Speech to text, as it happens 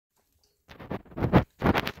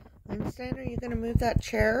Einstein, are you going to move that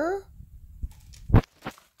chair?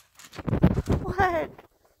 What?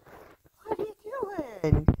 What are you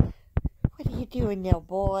doing? What are you doing, little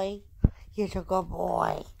boy? You're a good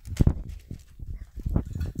boy.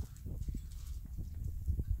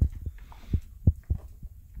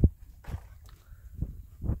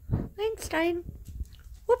 Einstein.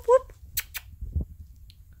 Whoop, whoop.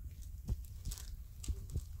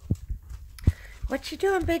 What you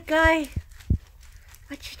doing, big guy?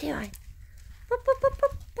 What you doing? Whoop, whoop, whoop,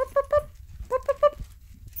 whoop, whoop, whoop, whoop, whoop, whoop, whoop.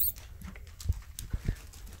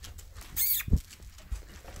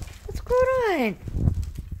 What's going on?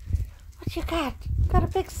 What you got? Got a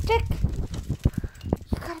big stick?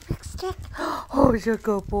 You got a big stick? Oh, you're a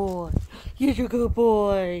good boy. You're a good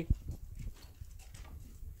boy.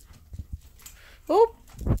 Oh,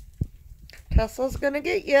 Tesla's gonna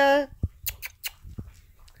get ya.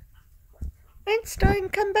 Einstein,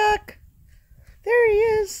 come back. There he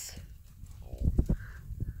is.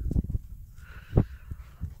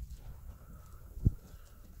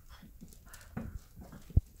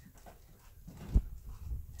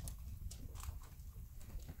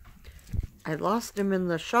 I lost him in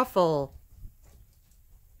the shuffle.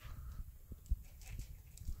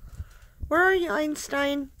 Where are you,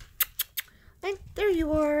 Einstein? There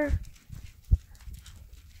you are.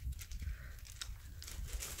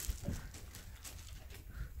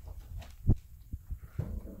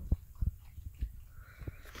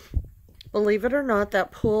 Believe it or not,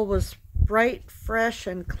 that pool was bright, fresh,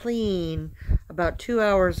 and clean about 2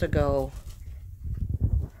 hours ago.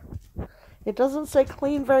 It doesn't say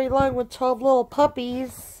clean very long with 12 little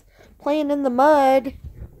puppies playing in the mud.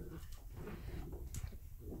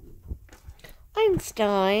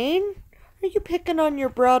 Einstein, are you picking on your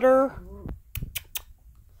brother?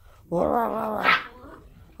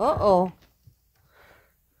 Uh-oh.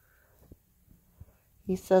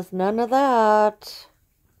 He says none of that.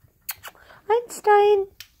 Einstein,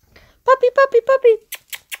 puppy, puppy, puppy.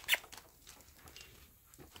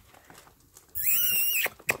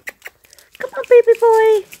 Come on, baby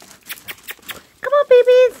boy. Come on,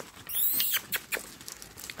 babies.